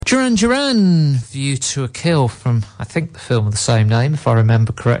Duran Duran, View to a Kill from, I think, the film of the same name, if I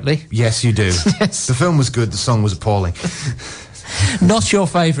remember correctly. Yes, you do. Yes. The film was good, the song was appalling. Not your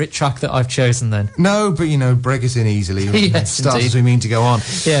favourite track that I've chosen, then? No, but, break us in easily. Yes, Start indeed. as we mean to go on.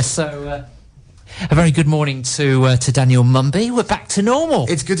 Yeah, so... a very good morning to Daniel Mumby. We're back to normal.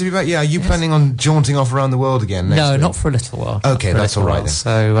 It's good to be back. Yeah, are you planning on jaunting off around the world again next No, week? not for a little while. Okay, that's all right then.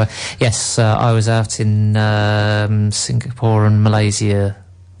 So, yes, I was out in Singapore and Malaysia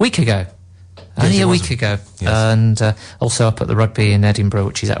a week ago. Only a week ago. Yes. And also up at the rugby in Edinburgh,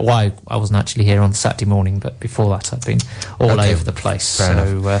 which is why I wasn't actually here on Saturday morning, but before that I've been all over the place. Fair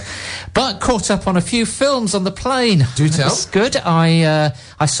enough. But caught up on a few films on the plane. Do tell. That's good. I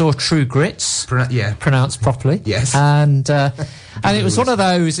saw True Grit. Pronounced properly. Yes. And it was one of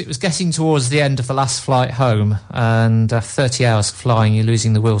those, it was getting towards the end of the last flight home, and 30 hours flying, you're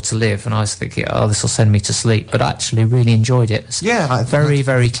losing the will to live, and I was thinking, this will send me to sleep, but I actually really enjoyed it. Yeah. Very,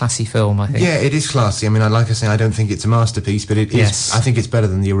 very classy film, I think. Yeah, it is classy. I mean, like I say, I don't think it's a masterpiece, but it is. Yes. I think it's better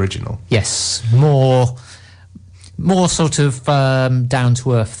than the original. Yes, more sort of down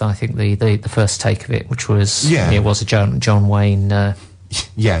to earth than I think the first take of it, which was it was a John Wayne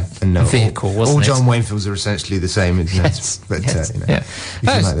vehicle, wasn't all it? John Wayne films are essentially the same, isn't it? Yes, But yes, if you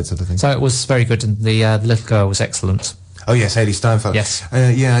like that sort of thing. So it was very good, and the little girl was excellent. Oh yes, Hailee Steinfeld. Yes.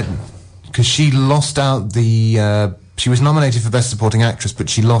 Because she lost out the. She was nominated for Best Supporting Actress, but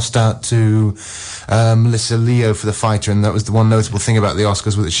she lost out to Melissa Leo for The Fighter, and that was the one notable thing about the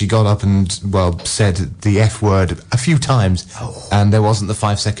Oscars, was that she got up and, said the F word a few times, and there wasn't the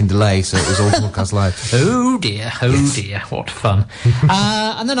 5-second delay, so it was all broadcast live. Oh dear, what fun.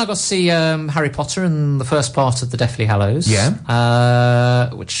 And then I got to see Harry Potter and the first part of the Deathly Hallows. Yeah.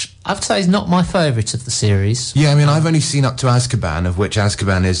 Which I would say is not my favourite of the series. Yeah, I mean, I've only seen up to Azkaban, of which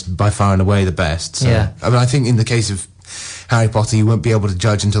Azkaban is by far and away the best. So. Yeah. I mean, I think in the case of Harry Potter, you won't be able to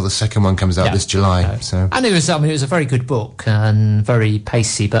judge until the second one comes out this July. No. So, and it was a very good book and very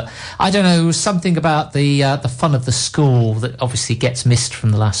pacey, but I don't know, something about the fun of the school that obviously gets missed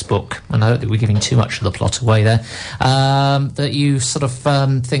from the last book, and I don't think we're giving too much of the plot away there, that you sort of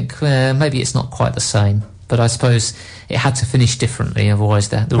think maybe it's not quite the same. But I suppose it had to finish differently, otherwise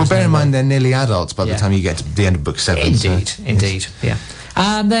there was bear no in mind way. they're nearly adults by the time you get to the end of book 7. Indeed, yeah.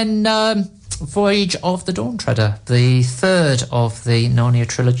 And then Voyage of the Dawn Treader, the third of the Narnia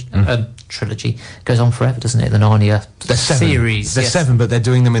trilogy. Goes on forever, doesn't it? The Narnia series. They're 7, but they're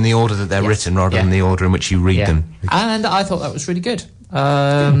doing them in the order that they're written rather than the order in which you read them. And I thought that was really good.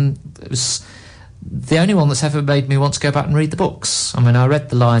 It was the only one that's ever made me want to go back and read the books. I mean, I read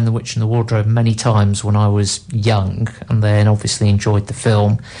The Lion, the Witch and the Wardrobe many times when I was young, and then obviously enjoyed the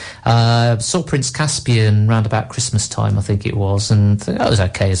film. Saw Prince Caspian round about Christmas time, I think it was, and that was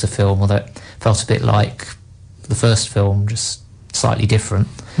okay as a film, although it felt a bit like the first film, just slightly different.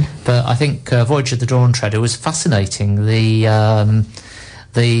 But I think Voyage of the Dawn Treader was fascinating. The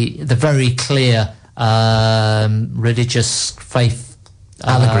very clear religious faith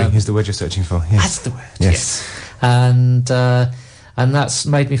allegory is the word you're searching for. Yes. That's the word. Yes. And that's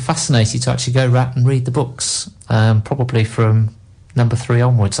made me fascinated to actually go back and read the books, probably from number 3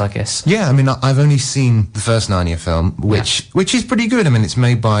 onwards, I guess. Yeah, I mean, I've only seen the first Narnia film, which is pretty good. I mean, it's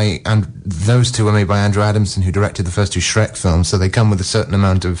made by, and those two were made by Andrew Adamson, who directed the first 2 Shrek films, so they come with a certain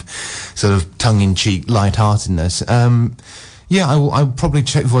amount of sort of tongue-in-cheek light-heartedness. Yeah, I'll probably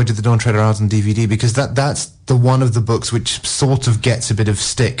check Voyage of the Dawn Treader out on DVD, because that's the one of the books which sort of gets a bit of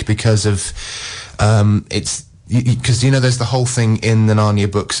stick because of because there's the whole thing in the Narnia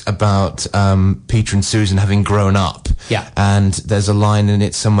books about Peter and Susan having grown up. Yeah. And there's a line in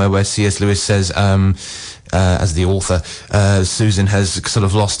it somewhere where C.S. Lewis says, as the author, Susan has sort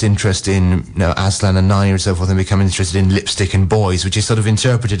of lost interest in Aslan and Narnia and so forth, and become interested in lipstick and boys, which is sort of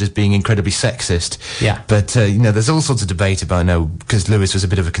interpreted as being incredibly sexist. Yeah. But there's all sorts of debate about because Lewis was a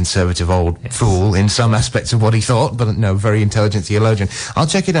bit of a conservative old fool in some aspects of what he thought, but very intelligent theologian. I'll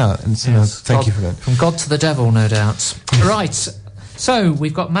check it out, and thank you for that. From God to the devil, no doubt. Right. So,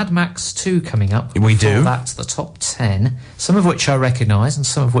 we've got Mad Max 2 coming up. We do. That's the top 10, some of which I recognise and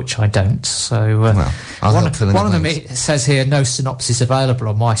some of which I don't. So, one of them, it says here, no synopsis available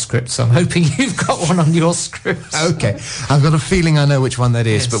on my script, so I'm hoping you've got one on your script. Okay. I've got a feeling I know which one that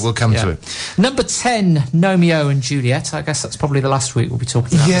is, but we'll come to it. Number 10, Romeo and Juliet. I guess that's probably the last week we'll be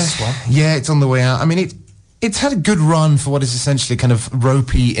talking about this one. Yeah, it's on the way out. I mean, it's had a good run for what is essentially kind of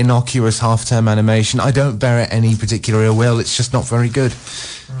ropey, innocuous half-term animation. I don't bear it any particular ill will. It's just not very good.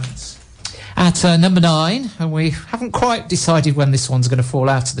 Right. At number 9, and we haven't quite decided when this one's going to fall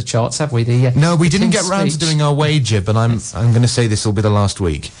out of the charts, have we? No, we didn't get round to doing our wager, but I'm going to say this will be the last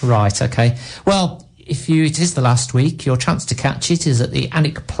week. Right, okay. Well, it is the last week, your chance to catch it is at the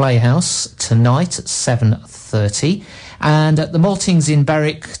Annick Playhouse tonight at 7:30, and at the Maltings in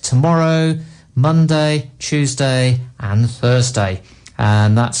Berwick tomorrow, Monday, Tuesday and Thursday.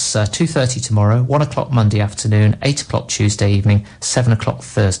 And that's 2:30 tomorrow, 1 o'clock Monday afternoon, 8 o'clock Tuesday evening, 7 o'clock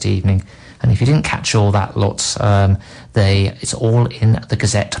Thursday evening. And if you didn't catch all that lot, it's all in the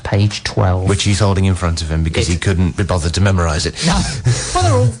Gazette, page 12. Which he's holding in front of him because he couldn't be bothered to memorise it. No. Well,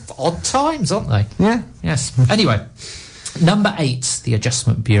 they're all odd times, aren't they? Yeah. Yes. Anyway, number 8, the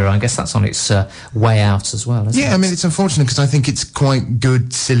Adjustment Bureau. I guess that's on its way out as well, isn't it? Yeah, I mean, it's unfortunate because I think it's quite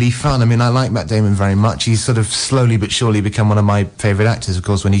good, silly fun. I mean, I like Matt Damon very much. He's sort of slowly but surely become one of my favourite actors. Of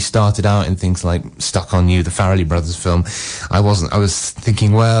course, when he started out in things like Stuck on You, the Farrelly Brothers film, I was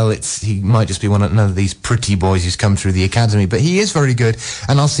thinking, well, he might just be one of these pretty boys who's come through the academy, but he is very good,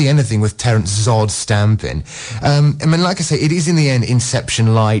 and I'll see anything with Terence Zod stamping. I mean, like I say, it is in the end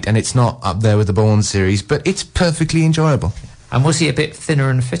Inception light, and it's not up there with the Bourne series, but it's perfectly enjoyable. And was he a bit thinner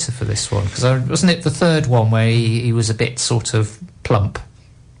and fitter for this one? Because wasn't it the third one where he was a bit sort of plump?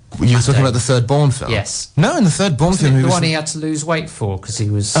 You were talking about the third Bourne film? Yes. No, in the third Bourne film... the one he had to lose weight for, because he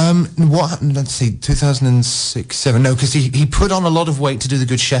was... what happened, let's see, 2006, 7... No, because he put on a lot of weight to do The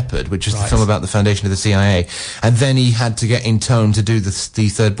Good Shepherd, which was the film about the foundation of the CIA, and then he had to get in tone to do the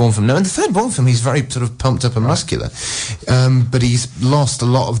third Bourne film. No, in the third Bourne film, he's very sort of pumped up and muscular, but he's lost a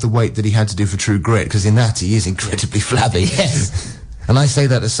lot of the weight that he had to do for True Grit, because in that he is incredibly flabby. Yes. And I say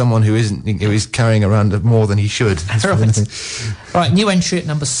that as someone who is carrying around more than he should. Right, new entry at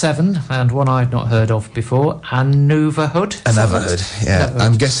number 7, and one I'd not heard of before, Anuvahood. Anuvahood, yeah. Anuvahood.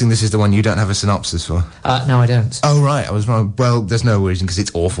 I'm guessing this is the one you don't have a synopsis for. No, I don't. Oh, right, I was wrong. Well, there's no reason, because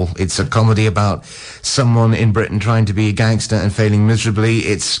it's awful. It's a comedy about someone in Britain trying to be a gangster and failing miserably.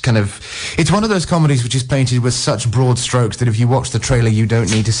 It's one of those comedies which is painted with such broad strokes that if you watch the trailer, you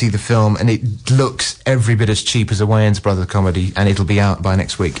don't need to see the film, and it looks every bit as cheap as a Wayans Brothers comedy, and it'll be out by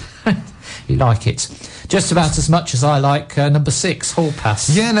next week. You like it. Just about as much as I like number 6, Hall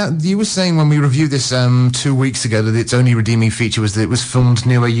Pass. Yeah, now, you were saying when we reviewed this 2 weeks ago that its only redeeming feature was that it was filmed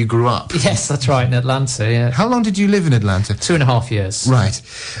near where you grew up. Yes, that's right, in Atlanta, yeah. How long did you live in Atlanta? 2.5 years. Right.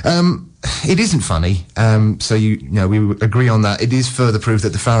 It isn't funny, so we agree on that. It is further proof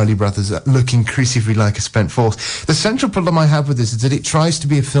that the Farrelly brothers look increasingly like a spent force. The central problem I have with this is that it tries to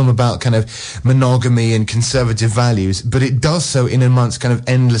be a film about kind of monogamy and conservative values, but it does so in amongst kind of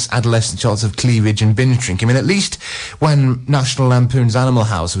endless adolescent shots of cleavage and binge drinking. I mean, at least when National Lampoon's Animal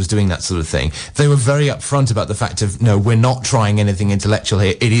House was doing that sort of thing, they were very upfront about the fact of, no, we're not trying anything intellectual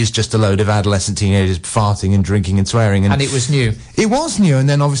here. It is just a load of adolescent teenagers farting and drinking and swearing. And it was new. It was new, and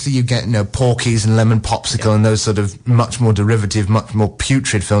then obviously you get, Porky's and Lemon Popsicle and those sort of much more derivative, much more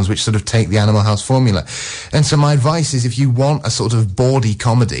putrid films which sort of take the Animal House formula. And so my advice is, if you want a sort of bawdy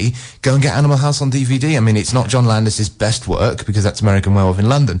comedy, go and get Animal House on DVD. I mean, it's not John Landis's best work, because that's American Werewolf in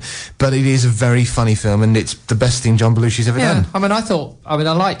London, but it is a very funny film, and it's the best thing John Belushi's ever done. I mean,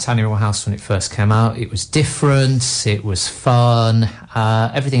 I liked Animal House when it first came out. It was different, it was fun,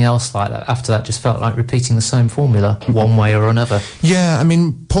 everything else like that after that just felt like repeating the same formula one way or another. Yeah, I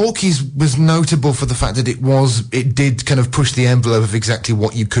mean, Porky's was notable for the fact that it did kind of push the envelope of exactly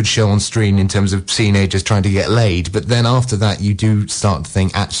what you could show on screen in terms of teenagers trying to get laid, but then after that you do start to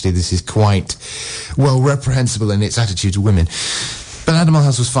think, actually, this is quite, well, reprehensible in its attitude to women. But Animal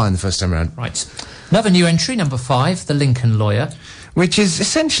House was fine the first time around. Right. Another new entry, number 5, The Lincoln Lawyer. Which is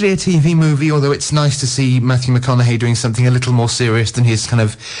essentially a TV movie, although it's nice to see Matthew McConaughey doing something a little more serious than his kind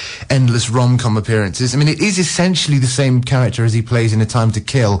of endless rom-com appearances. I mean, it is essentially the same character as he plays in A Time to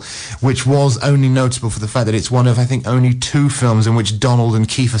Kill, which was only notable for the fact that it's one of, I think, only 2 films in which Donald and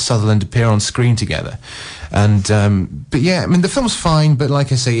Kiefer Sutherland appear on screen together. And, but yeah, I mean, the film's fine, but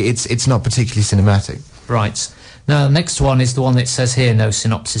like I say, it's not particularly cinematic. Right. Now, the next one is the one that says here, no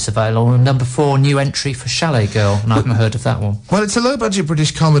synopsis available. Number 4, new entry for Chalet Girl, and I haven't heard of that one. Well, it's a low-budget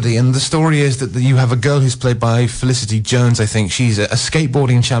British comedy, and the story is that you have a girl who's played by Felicity Jones, I think. She's a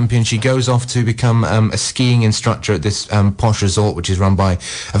skateboarding champion. She goes off to become a skiing instructor at this posh resort, which is run by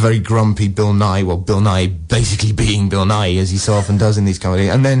a very grumpy Bill Nye. Well, Bill Nye basically being Bill Nye, as he so often does in these comedies.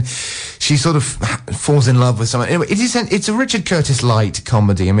 And then she sort of falls in love with someone. Anyway, it's a Richard Curtis light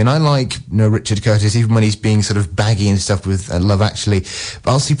comedy. I mean, I like Richard Curtis, even when he's being sort of baggy and stuff with Love Actually.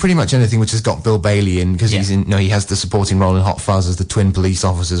 But I'll see pretty much anything which has got Bill Bailey in, because he's in. He has the supporting role in Hot Fuzz as the twin police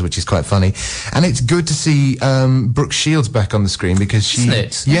officers, which is quite funny. And it's good to see Brooke Shields back on the screen, because she, isn't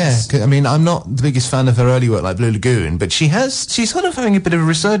it? Yeah. Yes. I mean, I'm not the biggest fan of her early work like Blue Lagoon, but she's sort of having a bit of a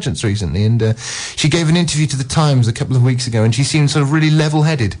resurgence recently. And she gave an interview to the Times a couple of weeks ago, and she seemed sort of really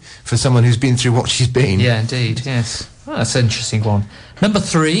level-headed for someone who's been through what she's been. Yeah, indeed. Yes. Oh, that's an interesting one. Number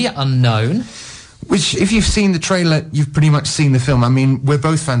 3, Unknown. Which, if you've seen the trailer, you've pretty much seen the film. I mean, we're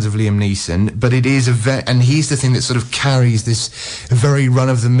both fans of Liam Neeson, but it is and he's the thing that sort of carries this very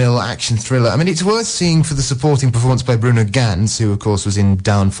run-of-the-mill action thriller. I mean, it's worth seeing for the supporting performance by Bruno Ganz, who, of course, was in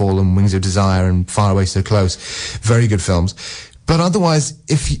Downfall and Wings of Desire and Far Away So Close. Very good films. But otherwise,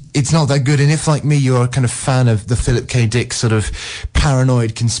 if it's not that good, and if, like me, you're a kind of fan of the Philip K. Dick sort of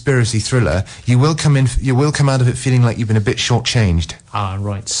paranoid conspiracy thriller, you will come out of it feeling like you've been a bit shortchanged. Ah,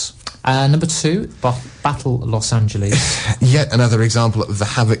 right. Number 2, Battle Los Angeles. Yet another example of the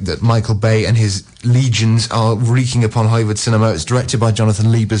havoc that Michael Bay and his legions are wreaking upon Hollywood cinema. It's directed by Jonathan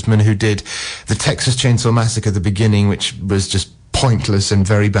Liebesman, who did the Texas Chainsaw Massacre at the beginning, which was just pointless and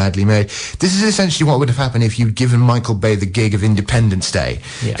very badly made. This is essentially what would have happened if you'd given Michael Bay the gig of Independence Day.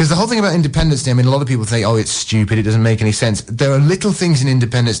 Because the whole thing about Independence Day, I mean, a lot of people think, oh, it's stupid, it doesn't make any sense. There are little things in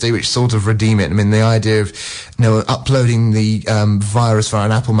Independence Day which sort of redeem it. I mean, the idea of, uploading the virus via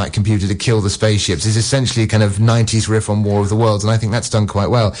an Apple Mac computer to kill the spaceships is essentially a kind of 90s riff on War of the Worlds, and I think that's done quite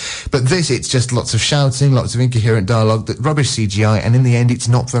well. But this, it's just lots of shouting, lots of incoherent dialogue, rubbish CGI, and in the end, it's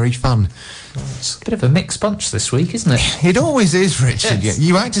not very fun. It's a bit of a mixed bunch this week, isn't it? It always is, Richard. Yes.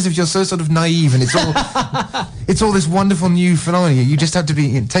 You act as if you're so sort of naive, and it's all this wonderful new phenomenon. You just have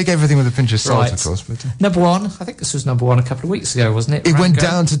to take everything with a pinch of salt, of course. But, Number 1, I think this was number 1 a couple of weeks ago, wasn't it? It went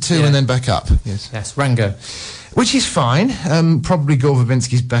down to 2 and then back up. Yes, Rango. Which is fine. Probably Gore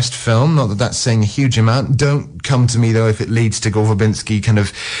Verbinski's best film. Not that that's saying a huge amount. Don't come to me, though, if it leads to Gore Verbinski kind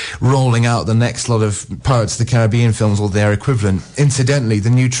of rolling out the next lot of Pirates of the Caribbean films or their equivalent. Incidentally, the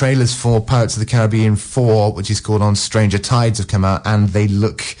new trailers for Pirates of the Caribbean 4, which is called On Stranger Tides, have come out, and they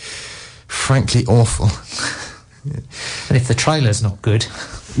look, frankly, awful. And if the trailer's not good...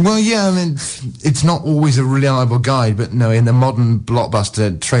 Well, yeah, I mean, it's not always a reliable guide, but no, in the modern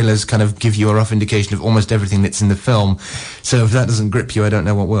blockbuster, trailers kind of give you a rough indication of almost everything that's in the film. So if that doesn't grip you, I don't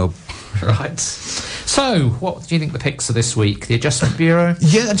know what will. Right. So, what do you think the picks are this week? The Adjustment Bureau?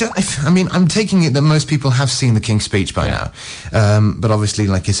 Yeah, I mean, I'm taking it that most people have seen The King's Speech by now. But obviously,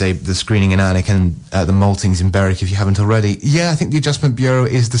 like you say, the screening in Alnwick and the Maltings in Berwick, if you haven't already. Yeah, I think The Adjustment Bureau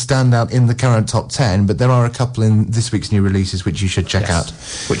is the standout in the current top 10, but there are a couple in this week's new releases which you should check out.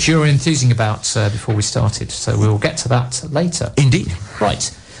 Which you were enthusing about before we started, so we'll get to that later. Indeed.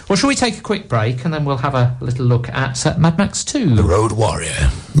 Right. Well, shall we take a quick break and then we'll have a little look at Mad Max 2. The Road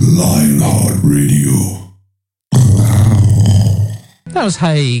Warrior. Lionheart Radio. That was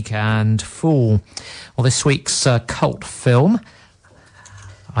Haig and Fool. Well, this week's cult film.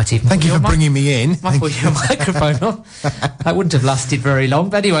 Thank you for bringing me in. Might put your microphone on. That wouldn't have lasted very long.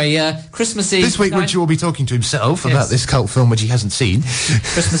 But anyway, Christmas Eve... This week, Richard will be talking to himself about this cult film which he hasn't seen.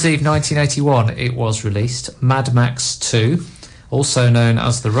 Christmas Eve 1981, it was released. Mad Max 2. Also known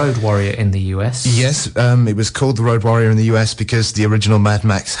as The Road Warrior in the US. Yes, it was called The Road Warrior in the US because the original Mad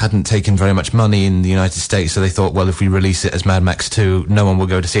Max hadn't taken very much money in the United States, so they thought, well, if we release it as Mad Max 2, no one will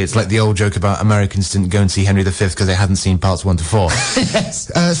go to see it. It's like the old joke about Americans didn't go and see Henry V because they hadn't seen parts 1 to 4.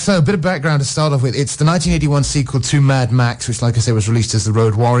 Yes. So, a bit of background to start off with. It's the 1981 sequel to Mad Max, which, like I say, was released as The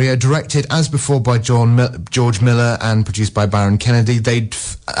Road Warrior, directed, as before, by George Miller and produced by Byron Kennedy. They'd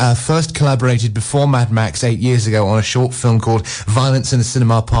first collaborated before Mad Max 8 years ago on a short film called Violence in the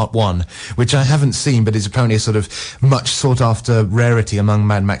Cinema Part 1, which I haven't seen, but is apparently a sort of much sought-after rarity among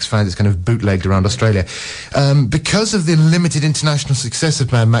Mad Max fans. It's kind of bootlegged around Australia. Because of the limited international success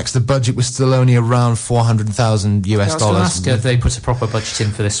of Mad Max, the budget was still only around $400,000 US. They put a proper budget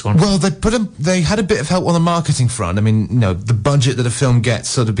in for this one. Well, they had a bit of help on the marketing front. I mean, the budget that a film gets,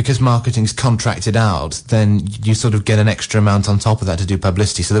 sort of, because marketing's contracted out, then you sort of get an extra amount on top of that to do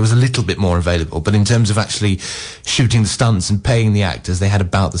publicity. So there was a little bit more available. But in terms of actually shooting the stunts and paying the actors, they had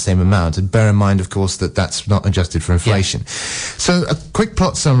about the same amount. And bear in mind, of course, that that's not adjusted for inflation. Yeah. So a quick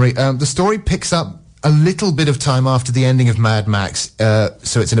plot summary. The story picks up a little bit of time after the ending of Mad Max,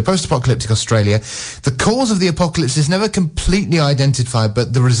 so it's in a post-apocalyptic Australia. The cause of the apocalypse is never completely identified,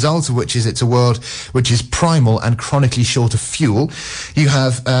 but the result of which is it's a world which is primal and chronically short of fuel. You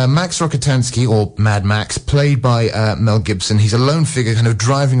have Max Rokitansky, or Mad Max, played by Mel Gibson. He's a lone figure kind of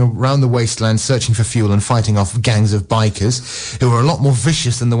driving around the wasteland searching for fuel and fighting off gangs of bikers who are a lot more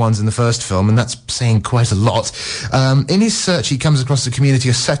vicious than the ones in the first film, and that's saying quite a lot. In his search, he comes across a community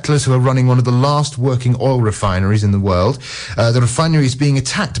of settlers who are running one of the last working oil refineries in the world. The refinery is being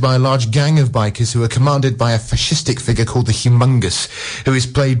attacked by a large gang of bikers who are commanded by a fascistic figure called the Humungus, who is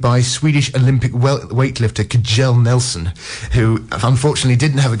played by Swedish Olympic weightlifter Kjell Nelson, who unfortunately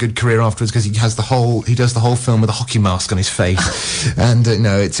didn't have a good career afterwards because he does the whole film with a hockey mask on his face. And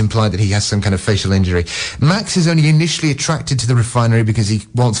it's implied that he has some kind of facial injury. Max is only initially attracted to the refinery because he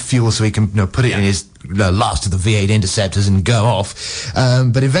wants fuel so he can put it in his last of the V8 interceptors and go off.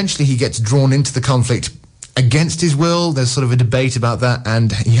 But eventually he gets drawn into the conflict against his will. There's sort of a debate about that,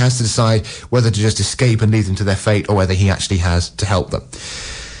 and he has to decide whether to just escape and leave them to their fate, or whether he actually has to help them.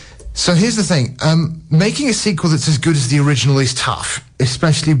 So here's the thing, making a sequel that's as good as the original is tough,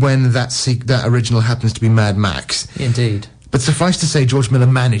 especially when that original happens to be Mad Max. Indeed. But suffice to say, George Miller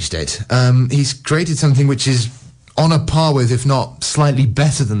managed it. He's created something which is on a par with, if not slightly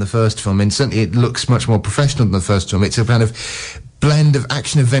better than the first film, and certainly it looks much more professional than the first film. It's a kind of blend of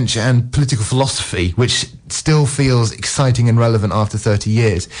action, adventure and political philosophy, which still feels exciting and relevant after 30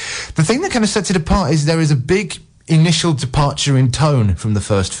 years. The thing that kind of sets it apart is there is a big initial departure in tone from the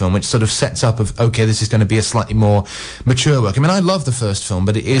first film, which sort of sets up of, okay, this is going to be a slightly more mature work. I mean, I love the first film,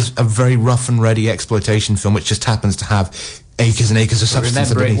 but it is a very rough and ready exploitation film, which just happens to have acres and acres of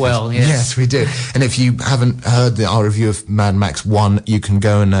substance. Remember it well, yes. Yes, we do. And if you haven't heard our review of Mad Max 1, you can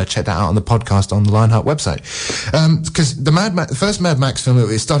go and check that out on the podcast on the Lionheart website. Because the first Mad Max film,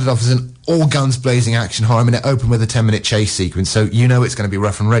 it started off as an all guns blazing action horror. I mean, it opened with a 10-minute chase sequence, so you know it's going to be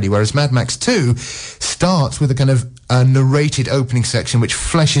rough and ready. Whereas Mad Max 2 starts with a kind of narrated opening section which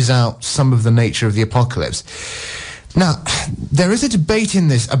fleshes out some of the nature of the apocalypse. Now, there is a debate in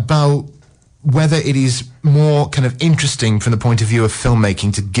this about whether it is more kind of interesting from the point of view of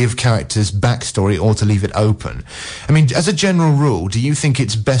filmmaking to give characters backstory or to leave it open. I mean, as a general rule, do you think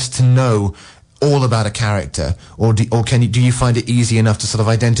it's best to know all about a character, or do you find it easy enough to sort of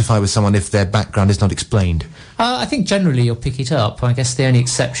identify with someone if their background is not explained? I think generally you'll pick it up. I guess the only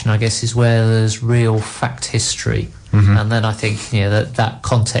exception, is where there's real fact history. Mm-hmm. And then I think that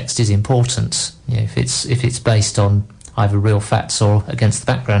context is important. If it's based on either real facts or against the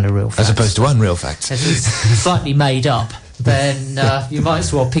background of real facts, as opposed to unreal facts, if it's slightly made up, then you might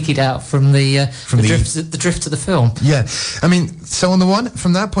as well pick it out from the drift of the film. Yeah, I mean, so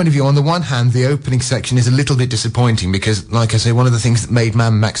from that point of view, on the one hand, the opening section is a little bit disappointing because, like I say, one of the things that made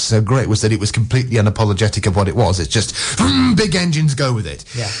Mad Max so great was that it was completely unapologetic of what it was. It's just big engines, go with it.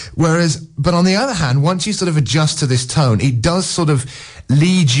 Yeah. But on the other hand, once you sort of adjust to this tone, it does sort of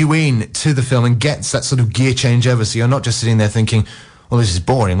lead you in to the film and gets that sort of gear change over. So you're not just sitting there thinking, well, this is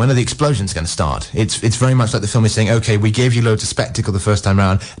boring. When are the explosions going to start? It's very much like the film is saying, okay, we gave you loads of spectacle the first time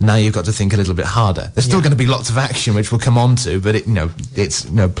round. Now you've got to think a little bit harder. There's still going to be lots of action, which we'll come on to, but it's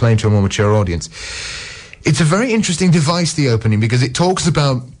playing to a more mature audience. It's a very interesting device, the opening, because it talks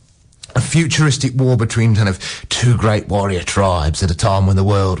about a futuristic war between kind of two great warrior tribes at a time when the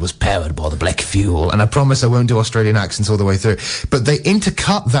world was powered by the black fuel. And I promise I won't do Australian accents all the way through. But they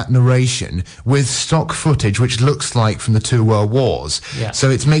intercut that narration with stock footage, which looks like from the two world wars. Yeah. So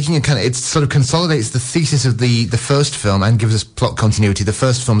it's making it sort of consolidates the thesis of the first film and gives us plot continuity. The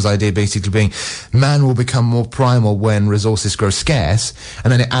first film's idea basically being man will become more primal when resources grow scarce.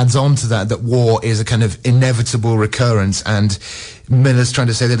 And then it adds on to that war is a kind of inevitable recurrence, and Miller's trying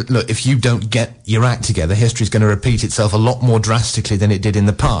to say that, look, if you don't get your act together, history's going to repeat itself a lot more drastically than it did in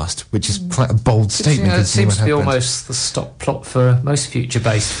the past, which is quite a bold statement. It seems to be almost the stock plot for most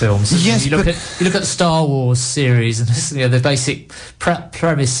future-based films. Yes, you look at the Star Wars series, and the basic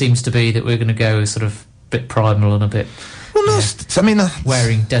premise seems to be that we're going to go sort of a bit primal and a bit. Well, no, I mean,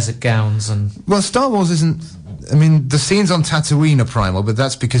 wearing desert gowns and. Well, Star Wars isn't. I mean, the scenes on Tatooine are primal, but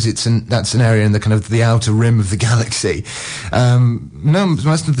that's because that's an area in the kind of the outer rim of the galaxy. No,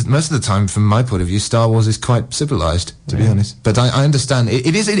 most of the time, from my point of view, Star Wars is quite civilized, to be honest. But I understand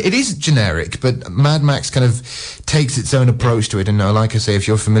it is generic, but Mad Max kind of takes its own approach to it. And like I say, if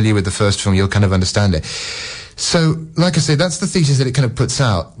you're familiar with the first film, you'll kind of understand it. So, like I say, that's the thesis that it kind of puts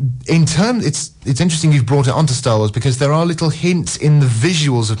out. It's interesting you've brought it onto Star Wars, because there are little hints in the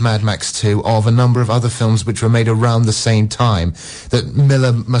visuals of Mad Max 2 of a number of other films which were made around the same time that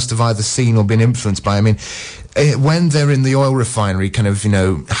Miller must have either seen or been influenced by. I mean, when they're in the oil refinery, kind of,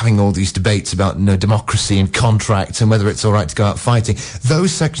 having all these debates about, democracy and contracts and whether it's all right to go out fighting,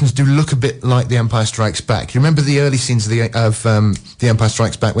 those sections do look a bit like The Empire Strikes Back. You remember the early scenes of The Empire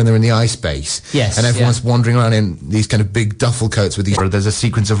Strikes Back when they're in the ice base? Yes. And everyone's wandering around in these kind of big duffel coats with these. There's a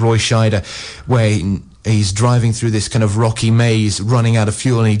sequence of Roy Scheider where he's driving through this kind of rocky maze, running out of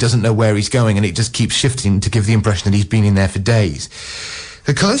fuel, and he doesn't know where he's going, and it just keeps shifting to give the impression that he's been in there for days.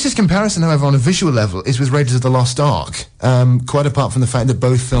 The closest comparison, however, on a visual level, is with Raiders of the Lost Ark, quite apart from the fact that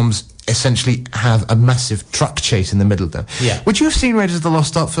both films essentially have a massive truck chase in the middle of them. Yeah. Would you have seen Raiders of the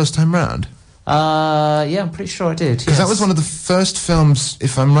Lost Ark first time round? Yeah, I'm pretty sure I did. Because that was one of the first films,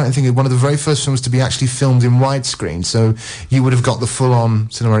 if I'm right in thinking, one of the very first films to be actually filmed in widescreen. So you would have got the full-on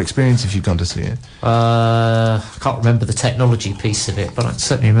cinema experience if you'd gone to see it. I can't remember the technology piece of it, but I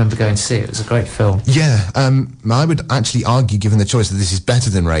certainly remember going to see it. It was a great film. Yeah, I would actually argue, given the choice, that this is better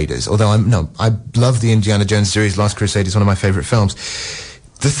than Raiders. Although I love the Indiana Jones series. Last Crusade is one of my favourite films.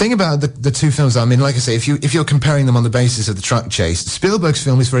 The thing about the two films, I mean, like I say, if you're comparing them on the basis of the truck chase, Spielberg's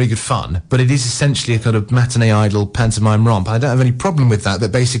film is very good fun, but it is essentially a kind of matinee idol pantomime romp. I don't have any problem with that,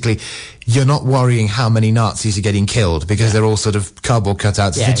 but basically, you're not worrying how many Nazis are getting killed because they're all sort of cardboard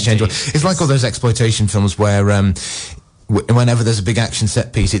cutouts. Yeah, it's like all those exploitation films where whenever there's a big action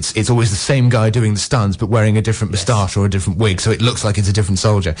set piece, it's always the same guy doing the stunts but wearing a different moustache or a different wig, so it looks like it's a different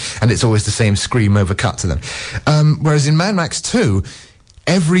soldier, and it's always the same scream overcut to them. Whereas in Mad Max 2,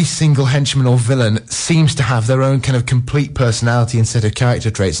 every single henchman or villain seems to have their own kind of complete personality and set of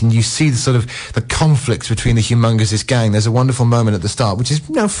character traits, and you see the sort of the conflicts between the Humungus' gang. There's a wonderful moment at the start, which is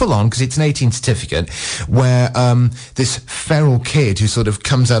full on because it's an 18 certificate, where this feral kid who sort of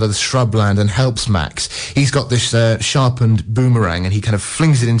comes out of the shrubland and helps Max, he's got this sharpened boomerang and he kind of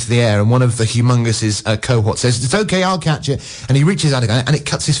flings it into the air, and one of the Humungus' cohort says, "It's okay, I'll catch it," and he reaches out again and it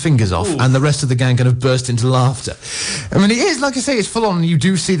cuts his fingers off. Ooh. And the rest of the gang kind of burst into laughter. I mean, it is, like I say, it's full on. You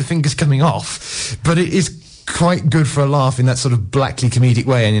do see the fingers coming off, but it is quite good for a laugh in that sort of blackly comedic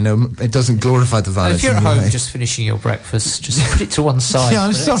way, and it doesn't glorify the violence. If you're at home just finishing your breakfast, just put it to one side. Yeah,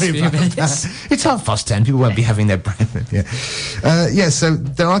 I'm sorry about that. It's 10:30. People won't be having their breakfast. Yeah. So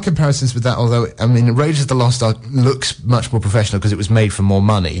there are comparisons with that, although, I mean, Raiders of the Lost Ark looks much more professional because it was made for more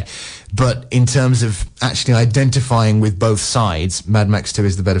money. Yeah. But in terms of actually identifying with both sides, Mad Max 2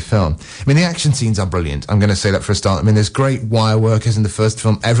 is the better film. I mean, the action scenes are brilliant. I'm going to say that for a start. I mean, there's great wire workers in the first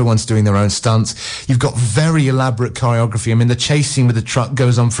film. Everyone's doing their own stunts. You've got very elaborate choreography. I mean, the chase scene with the truck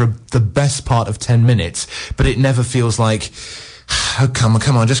goes on for the best part of 10 minutes, but it never feels like, oh, come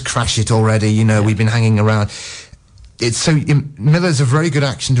on, just crash it already. We've been hanging around. Miller's a very good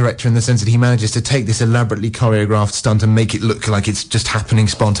action director in the sense that he manages to take this elaborately choreographed stunt and make it look like it's just happening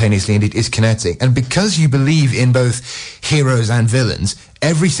spontaneously, and it is kinetic. And because you believe in both heroes and villains,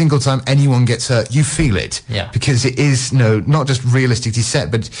 every single time anyone gets hurt, you feel it. Yeah. Because it is, not just realistically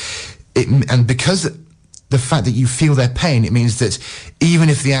set, but and because the fact that you feel their pain, it means that even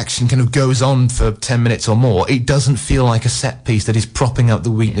if the action kind of goes on for 10 minutes or more, it doesn't feel like a set piece that is propping up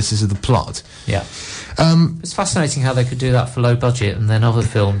the weaknesses of the plot. Yeah. It's fascinating how they could do that for low budget, and then other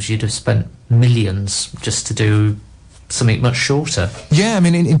films you'd have spent millions just to do something much shorter. Yeah, I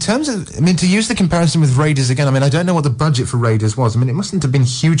mean, in terms of, to use the comparison with Raiders again, I don't know what the budget for Raiders was. I mean, it mustn't have been a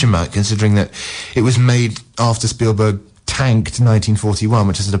huge amount considering that it was made after Spielberg tanked 1941,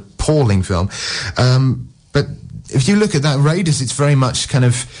 which is an appalling film. But if you look at that, Raiders, it's very much kind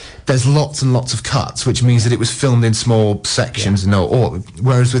of, there's lots and lots of cuts, which means that it was filmed in small sections. Yeah.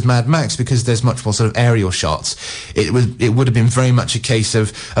 Whereas with Mad Max, because there's much more sort of aerial shots, it would have been very much a case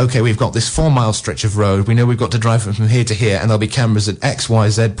of, okay, we've got this 4-mile stretch of road, we know we've got to drive from here to here, and there'll be cameras at X, Y,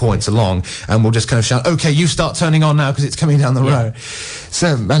 Z points along, and we'll just kind of shout, okay, you start turning on now because it's coming down the road.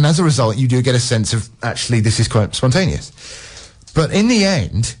 So, and as a result, you do get a sense of, actually, this is quite spontaneous. But in the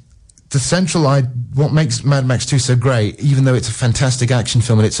end, what makes Mad Max 2 so great, even though it's a fantastic action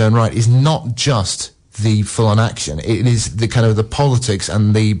film in its own right, is not just the full-on action. It is the kind of the politics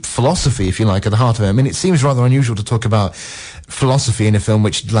and the philosophy, if you like, at the heart of it. I mean, it seems rather unusual to talk about philosophy in a film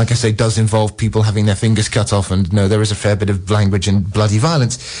which, like I say, does involve people having their fingers cut off, and there is a fair bit of language and bloody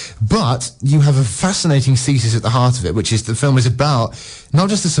violence. But you have a fascinating thesis at the heart of it, which is the film is about not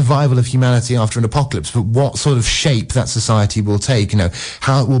just the survival of humanity after an apocalypse, but what sort of shape that society will take,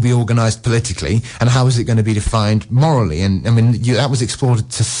 how it will be organized politically, and how is it going to be defined morally. And, that was explored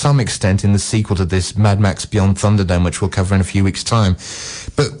to some extent in the sequel to this, Mad Max Beyond Thunderdome, which we'll cover in a few weeks' time.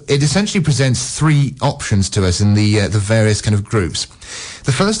 But it essentially presents 3 options to us in the various kind of groups.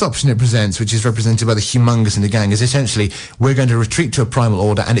 The first option it presents, which is represented by the Humungus and the gang, is essentially, we're going to retreat to a primal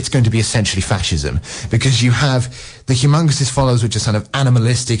order, and it's going to be essentially fascism. Because you have the Humungus' followers, which are kind of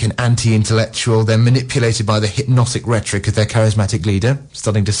animalistic and anti-intellectual. They're manipulated by the hypnotic rhetoric of their charismatic leader.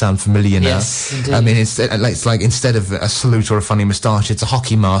 Starting to sound familiar now. Yes, indeed. I mean, it's like instead of a salute or a funny moustache, it's a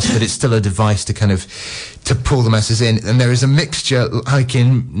hockey mask, but it's still a device to kind of to pull the masses in. And there is a mixture, like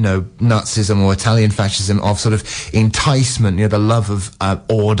in Nazism or Italian fascism, of sort of enticement, the love of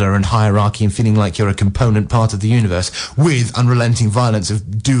order and hierarchy and feeling like you're a component part of the universe, with unrelenting violence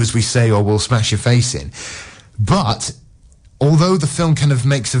of do as we say or we'll smash your face in. But although the film kind of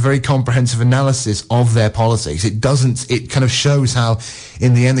makes a very comprehensive analysis of their politics, it kind of shows how,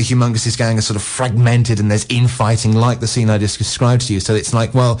 in the end, the Humungus' gang is sort of fragmented and there's infighting like the scene I just described to you. So it's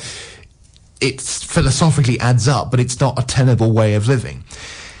like, well, it philosophically adds up, but it's not a tenable way of living.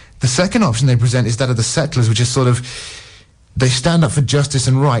 The second option they present is that of the settlers, which is sort of, they stand up for justice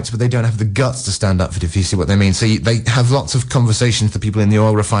and rights, but they don't have the guts to stand up for it, if you see what they mean. So they have lots of conversations, the people in the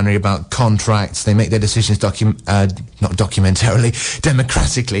oil refinery, about contracts. They make their decisions not documentarily,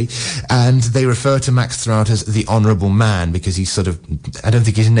 democratically. And they refer to Max throughout as the honourable man, because he's sort of, I don't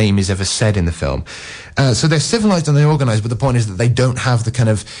think his name is ever said in the film. So they're civilised and they're organised, but the point is that they don't have the kind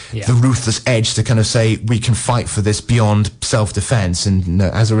of, the ruthless edge to kind of say, we can fight for this beyond self-defence. And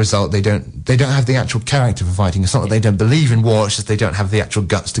as a result, they don't have the actual character for fighting. It's not that they don't believe in war, it's just they don't have the actual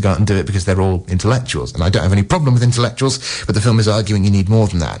guts to go out and do it, because they're all intellectuals. And I don't have any problem with intellectuals, but the film is arguing you need more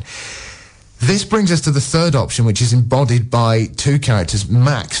than that. This brings us to the third option, which is embodied by two characters,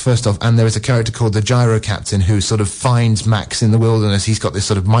 Max, first off, and there is a character called the Gyro Captain who sort of finds Max in the wilderness. He's got this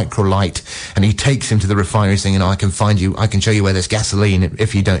sort of micro light, and he takes him to the refinery saying, I can show you where there's gasoline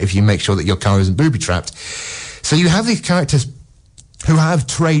if you make sure that your car isn't booby-trapped. So you have these characters who have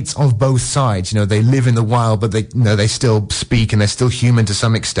traits of both sides. They live in the wild, but they still speak, and they're still human to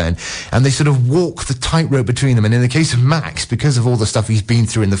some extent. And they sort of walk the tightrope between them. And in the case of Max, because of all the stuff he's been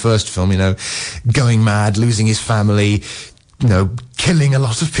through in the first film, going mad, losing his family, killing a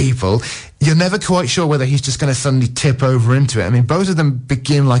lot of people, you're never quite sure whether he's just going to suddenly tip over into it. I mean, both of them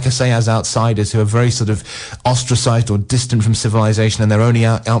begin, like I say, as outsiders who are very sort of ostracized or distant from civilization, and they're only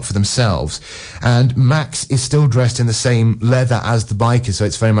out for themselves. And Max is still dressed in the same leather as the bikers, so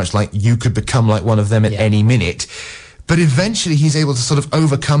it's very much like you could become like one of them at any minute. But eventually he's able to sort of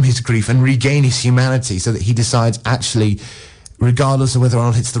overcome his grief and regain his humanity, so that he decides, actually, regardless of whether or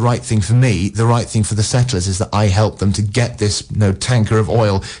not it's the right thing for me, the right thing for the settlers is that I help them to get this tanker of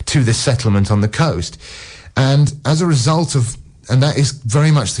oil to this settlement on the coast. And as a result of, and that is very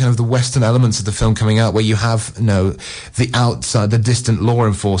much kind of the Western elements of the film coming out, where you have, the outside, the distant law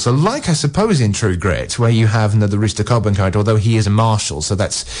enforcer, like I suppose in True Grit, where you have the Rooster Cogburn character, although he is a marshal, so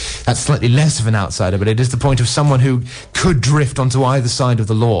that's slightly less of an outsider, but it is the point of someone who could drift onto either side of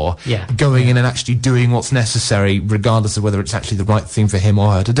the law, going in and actually doing what's necessary, regardless of whether it's actually the right thing for him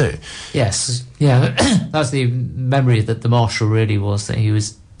or her to do. Yes, that's the memory that the marshal really was, that he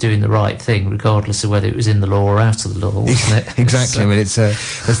was doing the right thing, regardless of whether it was in the law or out of the law, wasn't it? Exactly. I mean,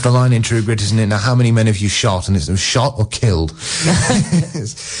 that's the line in True Grit, isn't it? Now, how many men have you shot? And it's shot or killed.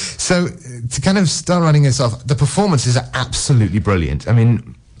 So, to kind of start running this off, the performances are absolutely brilliant. I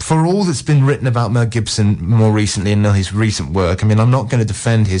mean, for all that's been written about Mel Gibson more recently in his recent work, I mean, I'm not going to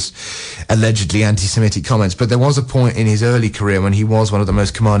defend his allegedly anti-Semitic comments, but there was a point in his early career when he was one of the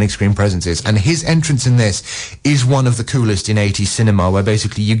most commanding screen presences, and his entrance in this is one of the coolest in 80s cinema, where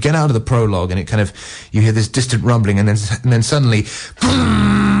basically you get out of the prologue and it kind of, you hear this distant rumbling, and then suddenly,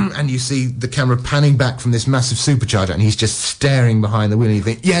 boom, and you see the camera panning back from this massive supercharger, and he's just staring behind the wheel, and you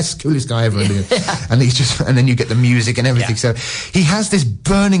think, yes, coolest guy ever. And then you get the music and everything. So he has this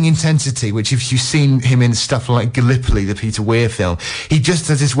burning intensity, which if you've seen him in stuff like Gallipoli, the Peter Weir film, he just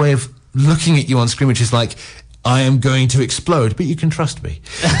has this way of looking at you on screen, which is like, I am going to explode, but you can trust me.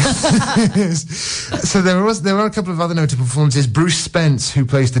 So there are a couple of other notable performances. Bruce Spence, who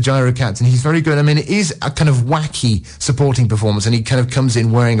plays the Gyro Captain, he's very good. I mean, it is a kind of wacky supporting performance, and he kind of comes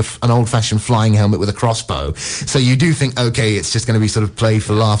in wearing an old-fashioned flying helmet with a crossbow. So you do think, okay, it's just going to be sort of play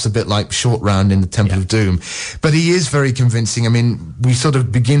for laughs, a bit like Short Round in the Temple of Doom. But he is very convincing. I mean, we sort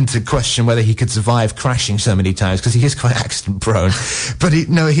of begin to question whether he could survive crashing so many times, because he is quite accident-prone. But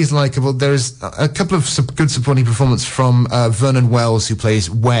he's likeable. There's a couple of good supporting performance from Vernon Wells, who plays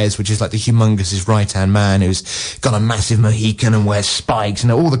Wes, which is like the Humungus' right-hand man, who's got a massive Mohican and wears spikes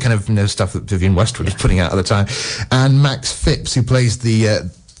and all the kind of stuff that Vivienne Westwood is putting out at the time. And Max Phipps, who plays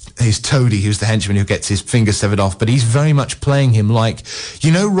his toady, who's the henchman who gets his finger severed off, but he's very much playing him like,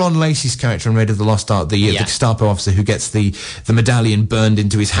 Ron Lacey's character in Raid of the Lost Ark, the Gestapo officer who gets the medallion burned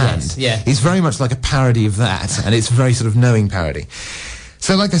into his hand. Yes, he's very much like a parody of that, and it's a very sort of knowing parody.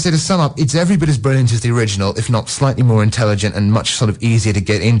 So, like I said, to sum up, it's every bit as brilliant as the original, if not slightly more intelligent and much sort of easier to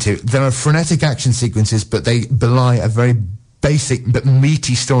get into. There are frenetic action sequences, but they belie a very basic but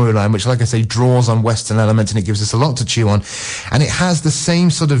meaty storyline, which, like I say, draws on Western elements, and it gives us a lot to chew on. And it has the same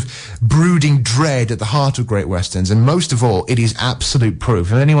sort of brooding dread at the heart of great Westerns, and most of all, it is absolute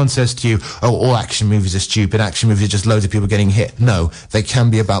proof. If anyone says to you, oh, all action movies are stupid, action movies are just loads of people getting hit, no, they can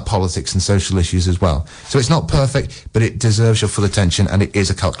be about politics and social issues as well. So it's not perfect, but it deserves your full attention, and it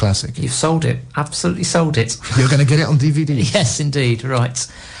is a cult classic. You've sold it. Absolutely sold it. You're going to get it on DVD. Yes, indeed. Right.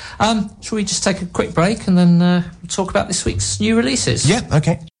 Shall we just take a quick break and then we'll talk about this week's new releases? Yeah,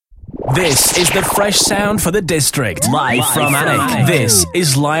 okay. This is the fresh sound for the district. Live from Alnwick. This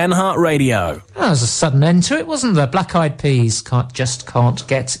is Lionheart Radio. That was a sudden end to it, wasn't there? Black Eyed Peas can't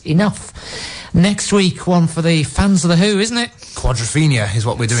get enough. Next week, one for the fans of The Who, isn't it? Quadrophenia is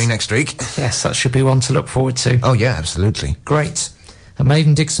what we're doing next week. Yes, that should be one to look forward to. Oh, yeah, absolutely. Great. I may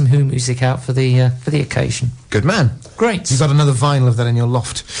even dig some Who music out for the occasion. Good man. Great. You've got another vinyl of that in your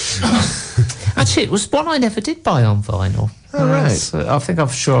loft. Actually, it was one I never did buy on vinyl. Oh, right. I think I'm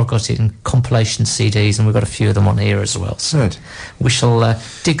sure I've got it in compilation CDs, and we've got a few of them on here as well. So Good. we shall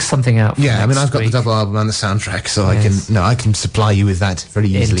dig something out. For Yeah, I mean, I've got week. the double album and the soundtrack, so Yes. I can supply you with that very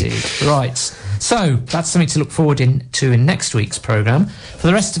easily. Indeed. Right. So that's something to look forward to in next week's programme. For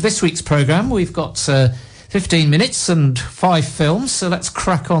the rest of this week's programme, we've got 15 minutes and 5 films, so let's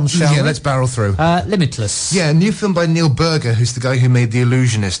crack on, shall we? Yeah, let's barrel through. Limitless. Yeah, a new film by Neil Berger, who's the guy who made The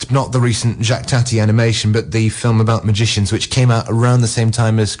Illusionist, not the recent Jacques Tati animation, but the film about magicians, which came out around the same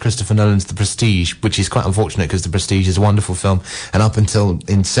time as Christopher Nolan's The Prestige, which is quite unfortunate because The Prestige is a wonderful film, and up until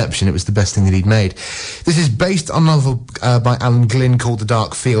Inception, it was the best thing that he'd made. This is based on a novel by Alan Glynn called The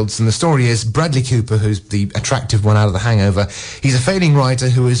Dark Fields, and the story is Bradley Cooper, who's the attractive one out of The Hangover. He's a failing writer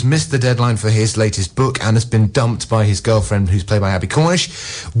who has missed the deadline for his latest book and has been dumped by his girlfriend, who's played by Abby Cornish.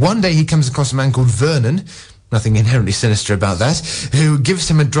 One day he comes across a man called Vernon, nothing inherently sinister about that, who gives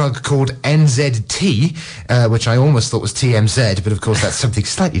him a drug called NZT, which I almost thought was TMZ, but of course that's something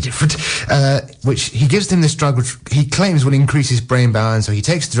slightly different, which he gives him this drug which he claims will increase his brain power, and so he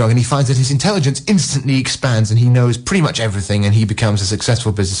takes the drug and he finds that his intelligence instantly expands and he knows pretty much everything and he becomes a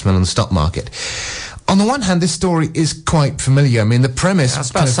successful businessman on the stock market. On the one hand, this story is quite familiar. I mean, the premise... I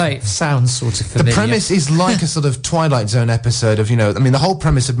was about to say, it sounds sort of familiar. The premise is like a sort of Twilight Zone episode of, the whole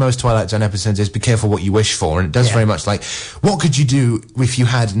premise of most Twilight Zone episodes is be careful what you wish for, and it does very much like, what could you do if you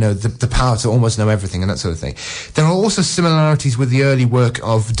had, the power to almost know everything and that sort of thing. There are also similarities with the early work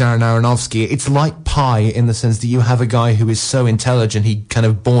of Darren Aronofsky. It's like Pi in the sense that you have a guy who is so intelligent he kind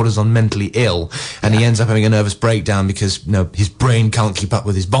of borders on mentally ill, and he ends up having a nervous breakdown because, his brain can't keep up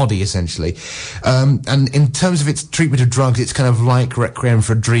with his body, essentially. And in terms of its treatment of drugs, it's kind of like Requiem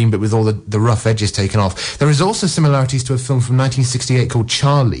for a Dream, but with all the rough edges taken off. There is also similarities to a film from 1968 called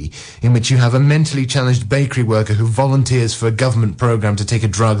Charlie, in which you have a mentally challenged bakery worker who volunteers for a government program to take a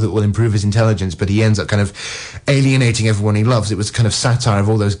drug that will improve his intelligence, but he ends up kind of alienating everyone he loves. It was kind of satire of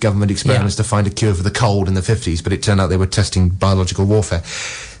all those government experiments to find a cure for the cold in the 50s, but it turned out they were testing biological warfare.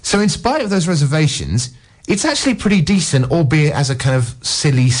 So in spite of those reservations, it's actually pretty decent, albeit as a kind of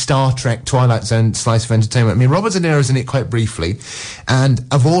silly Star Trek Twilight Zone slice of entertainment. I mean, Robert De Niro's in it quite briefly, and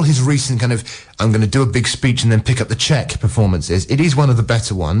of all his recent kind of, I'm going to do a big speech and then pick up the check performances, it is one of the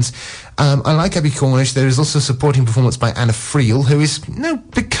better ones. I like Abby Cornish. There is also a supporting performance by Anna Friel, who is,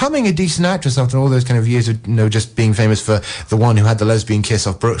 becoming a decent actress after all those kind of years of, just being famous for the one who had the lesbian kiss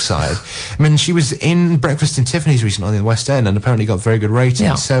off Brookside. I mean, she was in Breakfast in Tiffany's recently on the West End and apparently got very good ratings.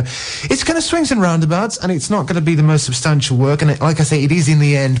 Yeah. So it's kind of swings and roundabouts, and it's not going to be the most substantial work. And like I say, it is in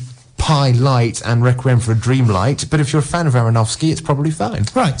the end Pi Light and Requiem for a Dream Light, but if you're a fan of Aronofsky, it's probably fine.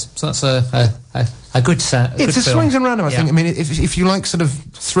 Right, so that's a good set. It's a swings and roundabouts thing. I mean, if you like sort of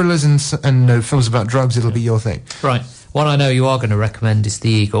thrillers and films about drugs, it'll be your thing. Right. One I know you are going to recommend is The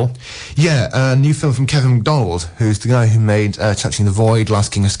Eagle. Yeah, a new film from Kevin MacDonald, who's the guy who made Touching the Void,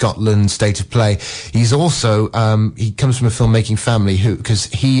 Last King of Scotland, State of Play. He's also, he comes from a filmmaking family because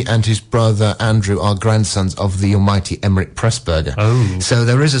he and his brother Andrew are grandsons of the almighty Emmerich Pressburger. Oh. So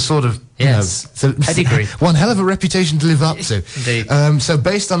there is a sort of, pedigree. One hell of a reputation to live up to. Indeed. So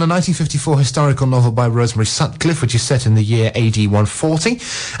based on a 1954 historical novel by Rosemary Sutcliffe, which is set in the year AD 140.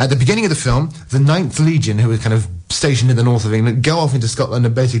 At the beginning of the film, the 9th Legion, who is kind of stationed in the north of England, go off into Scotland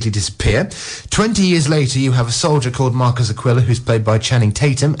and basically disappear. 20 years later, you have a soldier called Marcus Aquila, who's played by Channing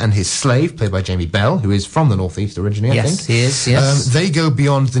Tatum, and his slave, played by Jamie Bell, who is from the northeast originally, I think. Yes, he is, yes. They go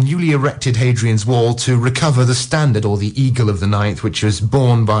beyond the newly erected Hadrian's Wall to recover the Standard, or the Eagle of the Ninth, which was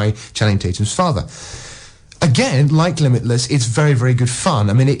borne by Channing Tatum's father. Again, like Limitless, it's very, very good fun.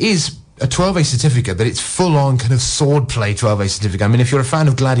 I mean, it is a 12A certificate, but it's full-on kind of swordplay 12A certificate. I mean, if you're a fan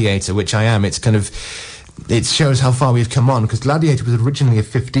of Gladiator, which I am, it's kind of... It shows how far we've come on, because Gladiator was originally a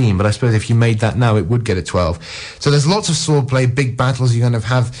 15, but I suppose if you made that now, it would get a 12. So there's lots of swordplay, big battles. You kind of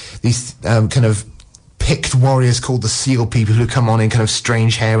have these kind of picked warriors called the Seal People who come on in kind of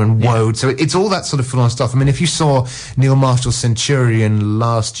strange hair and woad. So it's all that sort of full-on stuff. I mean, if you saw Neil Marshall's Centurion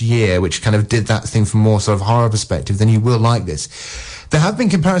last year, which kind of did that thing from more sort of horror perspective, then you will like this. There have been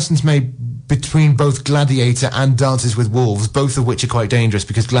comparisons made between both Gladiator and Dances with Wolves, both of which are quite dangerous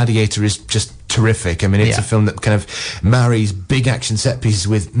because Gladiator is just terrific. I mean, it's a film that kind of marries big action set pieces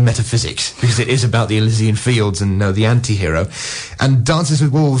with metaphysics because it is about the Elysian Fields and the anti-hero. And Dances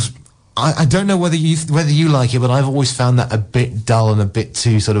with Wolves I don't know whether you like it, but I've always found that a bit dull and a bit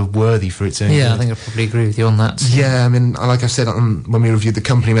too sort of worthy for its own. Yeah, I think I probably agree with you on that. Yeah, I mean, like I said when we reviewed The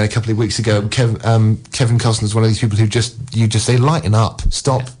Company a couple of weeks ago, Kevin Costner's one of these people who you just say, lighten up,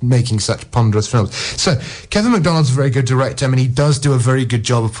 stop making such ponderous films. So Kevin McDonald's a very good director. I mean, he does do a very good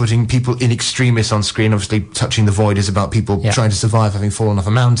job of putting people in extremis on screen. Obviously, Touching the Void is about people trying to survive having fallen off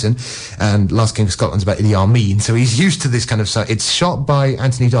a mountain, and Last King of Scotland's about Idi Amin. So he's used to this kind of stuff. It's shot by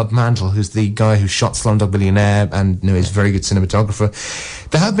Anthony Dodd Mantle, who's the guy who shot Slumdog Millionaire and is a very good cinematographer.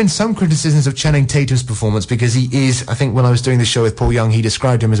 There have been some criticisms of Channing Tatum's performance because he is, I think when I was doing the show with Paul Young, he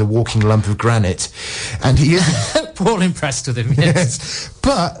described him as a walking lump of granite. And he is... Paul impressed with him, yes.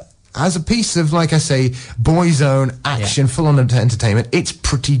 But as a piece of, like I say, boys' own action, full-on entertainment, it's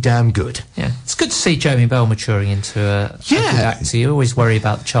pretty damn good. Yeah, it's good to see Jamie Bell maturing into a good actor. You always worry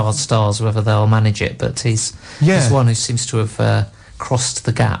about child stars, whether they'll manage it, but he's one who seems to have crossed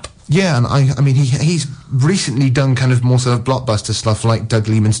the gap. Yeah, and I mean, he's recently done kind of more sort of blockbuster stuff like Doug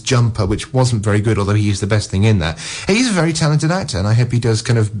Liman's Jumper, which wasn't very good, although he is the best thing in that. He's a very talented actor, and I hope he does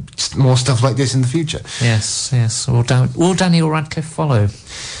kind of more stuff like this in the future. Yes. Will Daniel Radcliffe follow?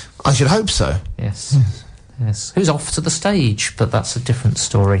 I should hope so. Yes. Who's off to the stage, but that's a different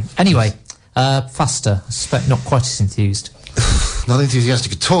story. Anyway, Faster, I suspect not quite as enthused. Not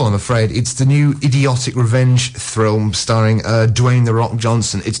enthusiastic at all, I'm afraid. It's the new idiotic revenge thrill starring Dwayne "The Rock"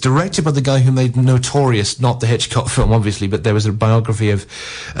 Johnson. It's directed by the guy who made Notorious, not the Hitchcock film, obviously, but there was a biography of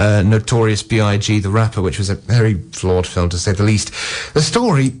Notorious B.I.G., the rapper, which was a very flawed film, to say the least. The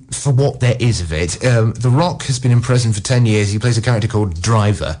story, for what there is of it, The Rock has been in prison for 10 years. He plays a character called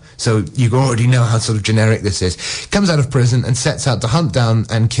Driver, so you already know how sort of generic this is. Comes out of prison and sets out to hunt down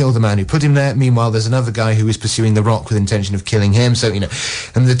and kill the man who put him there. Meanwhile, there's another guy who is pursuing The Rock with intention of killing him. So, and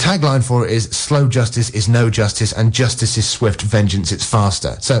the tagline for it is slow justice is no justice and justice is swift, vengeance it's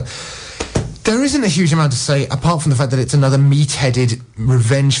faster. So there isn't a huge amount to say apart from the fact that it's another meat-headed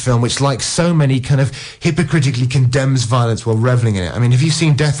revenge film which, like so many, kind of hypocritically condemns violence while reveling in it. I mean, have you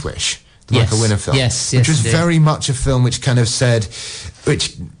seen Death Wish, the Michael Winner film? Yes, which was very much a film which kind of said,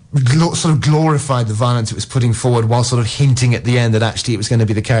 which sort of glorified the violence it was putting forward while sort of hinting at the end that actually it was going to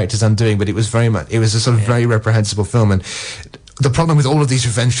be the character's undoing, but it was a sort of very reprehensible film. And the problem with all of these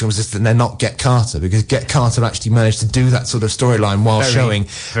revenge films is that they're not Get Carter, because Get Carter actually managed to do that sort of storyline while showing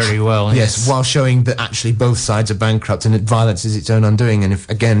very well. Yes, while showing that actually both sides are bankrupt and that violence is its own undoing. And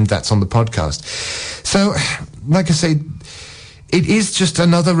again, that's on the podcast. So, like I say, it is just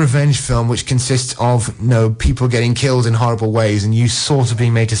another revenge film which consists of, people getting killed in horrible ways and you sort of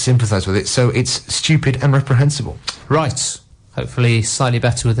being made to sympathise with it. So it's stupid and reprehensible. Right. Hopefully slightly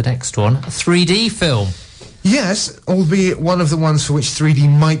better with the next one. A 3D film. Yes, albeit one of the ones for which 3D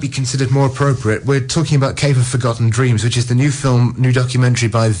might be considered more appropriate. We're talking about Cave of Forgotten Dreams, which is the new documentary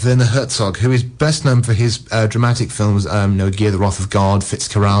by Werner Herzog, who is best known for his dramatic films, Gear the Wrath of God,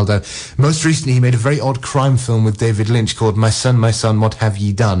 Fitzcarraldo. Most recently, he made a very odd crime film with David Lynch called My Son, What Have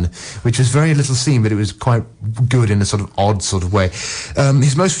Ye Done?, which was very little seen, but it was quite good in a sort of odd sort of way.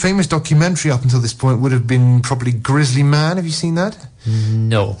 His most famous documentary up until this point would have been probably Grizzly Man. Have you seen that?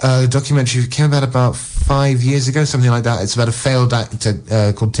 No. A documentary came out about 5 years ago, something like that. It's about a failed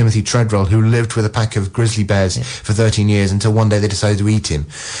actor called Timothy Treadwell who lived with a pack of grizzly bears for 13 years until one day they decided to eat him.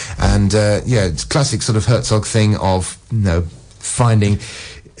 And it's classic sort of Herzog thing of finding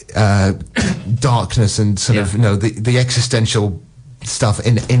darkness and sort of the existential stuff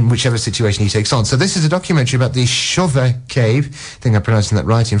in whichever situation he takes on. So this is a documentary about the Chauvet Cave, I think I'm pronouncing that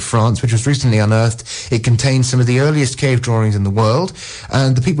right, in France, which was recently unearthed. It contains some of the earliest cave drawings in the world,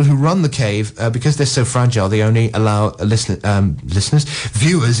 and the people who run the cave, because they're so fragile, they only allow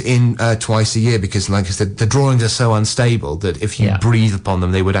viewers in twice a year, because, like I said, the drawings are so unstable that if you breathe upon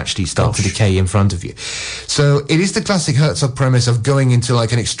them, they would actually start to decay in front of you. So it is the classic Herzog premise of going into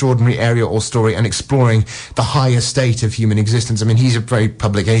like an extraordinary area or story and exploring the higher state of human existence. I mean, he's a very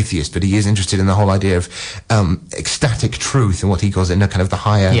public atheist, but he is interested in the whole idea of ecstatic truth and what he calls it, kind of the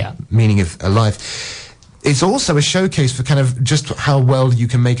higher meaning of life. It's also a showcase for kind of just how well you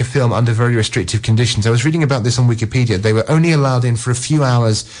can make a film under very restrictive conditions. I was reading about this on Wikipedia. They were only allowed in for a few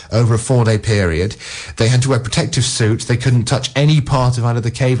hours over a 4-day period. They had to wear protective suits. They couldn't touch any part of either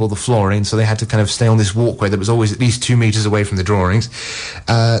the cave or the flooring, so they had to kind of stay on this walkway that was always at least 2 meters away from the drawings.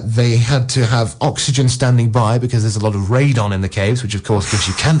 They had to have oxygen standing by because there's a lot of radon in the caves, which of course gives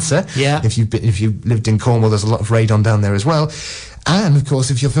you cancer. Yeah. If you lived in Cornwall, there's a lot of radon down there as well. And, of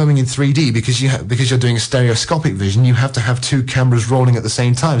course, if you're filming in 3D, because you're doing a stereoscopic vision, you have to have 2 cameras rolling at the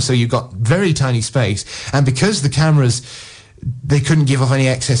same time. So you've got very tiny space. And because the cameras they couldn't give off any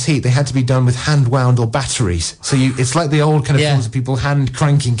excess heat. They had to be done with hand wound or batteries. So it's like the old kind of films of people hand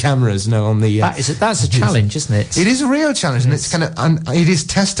cranking cameras, on the. That's a challenge, isn't it? It is a real challenge, and it's kind of, and it is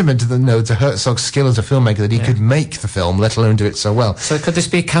testament to to Herzog's skill as a filmmaker that he could make the film, let alone do it so well. So could this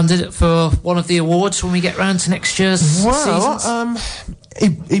be a candidate for one of the awards when we get round to next year's seasons?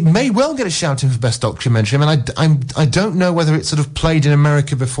 It may well get a shout in for Best Documentary. I mean, I don't know whether it sort of played in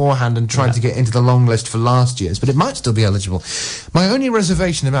America beforehand and tried to get into the long list for last year's, but it might still be eligible. My only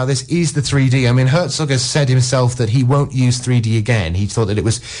reservation about this is the 3D. I mean, Herzog has said himself that he won't use 3D again. He thought that it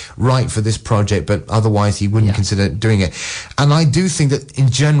was right for this project, but otherwise he wouldn't consider doing it. And I do think that in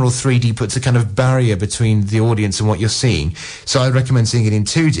general 3D puts a kind of barrier between the audience and what you're seeing. So I recommend seeing it in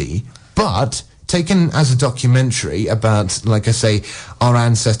 2D, but taken as a documentary about, like I say, our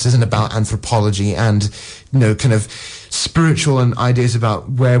ancestors and about anthropology and, kind of spiritual and ideas about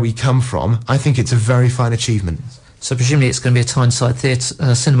where we come from, I think it's a very fine achievement. So presumably it's going to be a Tyneside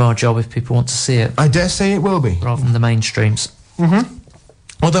theatre cinema job if people want to see it. I dare say it will be. Rather than the mainstreams. Mm-hmm.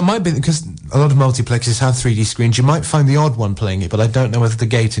 Well, there might be, because a lot of multiplexes have 3D screens, you might find the odd one playing it, but I don't know whether the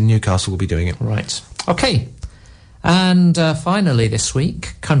Gate in Newcastle will be doing it. Right. Okay. And finally this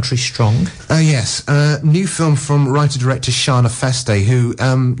week, Country Strong. Yes, new film from writer-director Shana Feste, who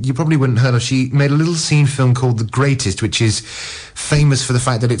you probably wouldn't heard of. She made a little scene film called The Greatest, which is famous for the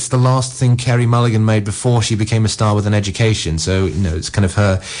fact that it's the last thing Carey Mulligan made before she became a star with an education. So, it's kind of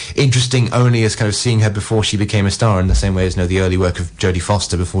her interesting only as kind of seeing her before she became a star, in the same way as, the early work of Jodie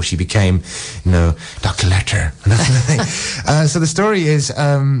Foster before she became, Dr. Lecter. So the story is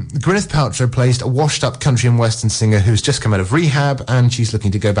Gwyneth Paltrow plays a washed-up country and western singer who's just come out of rehab, and she's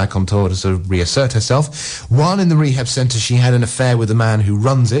looking to go back on tour to sort of reassert herself. While in the rehab centre, she had an affair with the man who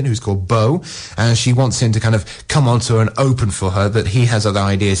runs it, who's called Beau, and she wants him to kind of come on to her and open for her, but he has other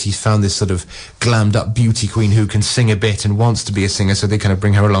ideas. He's found this sort of glammed up beauty queen who can sing a bit and wants to be a singer, so they kind of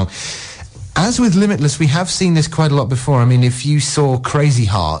bring her along. As with Limitless, we have seen this quite a lot before. I mean, if you saw Crazy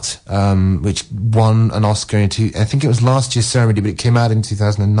Heart, which won an Oscar I think it was last year's ceremony, but it came out in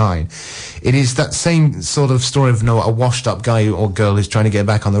 2009. It is that same sort of story of a washed-up guy or girl who's trying to get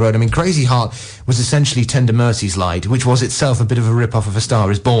back on the road. I mean, Crazy Heart was essentially Tender Mercies Light, which was itself a bit of a rip-off of A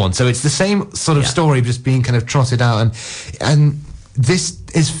Star Is Born. So it's the same sort of story, just being kind of trotted out, and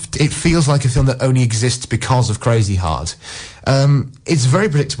it feels like a film that only exists because of Crazy Heart. It's very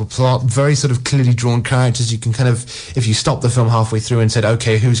predictable plot, very sort of clearly drawn characters. You can kind of, if you stop the film halfway through and said,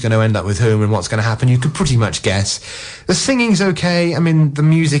 okay, who's going to end up with whom and what's going to happen, you could pretty much guess. The singing's okay. I mean, the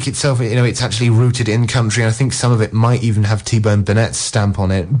music itself, it's actually rooted in country, and I think some of it might even have T-Bone Burnett's stamp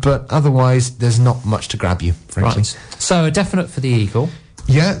on it, but otherwise there's not much to grab you, frankly. Right. So a definite for The Eagle.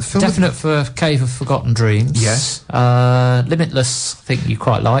 Yeah, definite for Cave of Forgotten Dreams. Yes. Limitless, I think you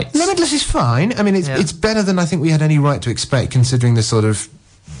quite like. Limitless is fine. I mean, it's better than I think we had any right to expect, considering the sort of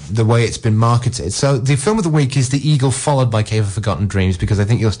the way it's been marketed. So the film of the week is The Eagle, followed by Cave of Forgotten Dreams, because I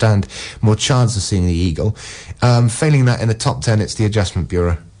think you'll stand more chance of seeing The Eagle. Failing that, in the top 10, it's The Adjustment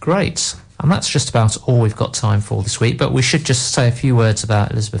Bureau. Great. And that's just about all we've got time for this week, but we should just say a few words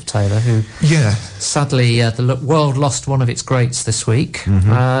about Elizabeth Taylor, who sadly the world lost one of its greats this week.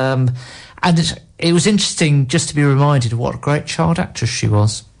 And it was interesting just to be reminded of what a great child actress she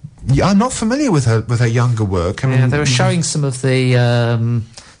was. Yeah, I'm not familiar with her younger work. I mean, they were showing some of the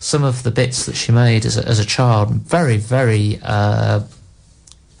bits that she made as a child. Very, very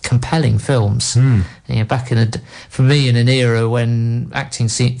compelling films. Back for me, in an era when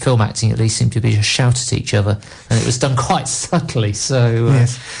film acting at least seemed to be just shout at each other, and it was done quite subtly. So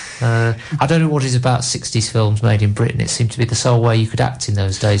I don't know what it is about 60s films made in Britain. It seemed to be the sole way you could act in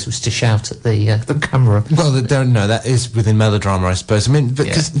those days was to shout at the camera. Well, that is within melodrama, I suppose. I mean,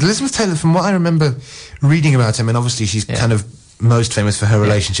 because Elizabeth Taylor, from what I remember reading about her, I mean, obviously she's kind of most famous for her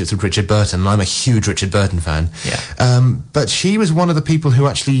relationships with Richard Burton, and I'm a huge Richard Burton fan. But she was one of the people who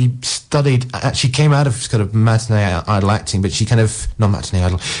actually came out of kind of matinee idol acting, but she kind of, not matinee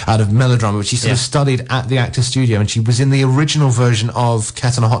idol, out of melodrama, but she sort of studied at the Actors Studio, and she was in the original version of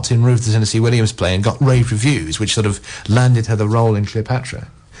Cat on a Hot Tin Roof, the Tennessee Williams play, and got rave reviews, which sort of landed her the role in Cleopatra.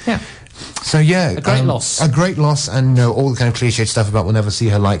 So a great loss. A great loss, and all the kind of cliched stuff about we'll never see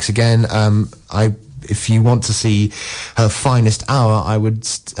her likes again. If you want to see her finest hour, I would,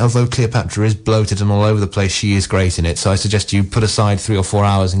 although Cleopatra is bloated and all over the place, she is great in it. So I suggest you put aside 3 or 4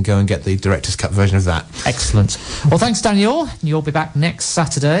 hours and go and get the director's cut version of that. Excellent. Well, thanks, Daniel. You'll be back next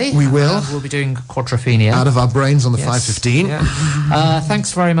Saturday. We will. We'll be doing Quadrophenia. Out of our brains on the 5:15.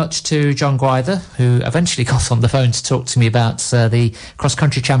 Thanks very much to John Gwyther, who eventually got on the phone to talk to me about the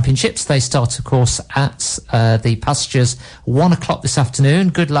cross-country championships. They start, of course, at the Pastures, 1 o'clock this afternoon.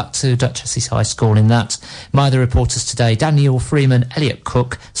 Good luck to Duchesses High School in that. My other reporters today, Daniel Freeman, Elliot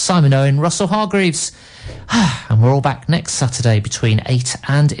Cook, Simon Owen, Russell Hargreaves. And we're all back next Saturday between 8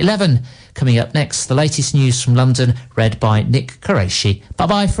 and 11. Coming up next, the latest news from London, read by Nick Qureshi.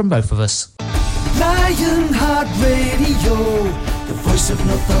 Bye-bye from both of us. Lionheart Radio, the voice of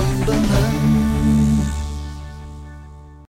Northumberland.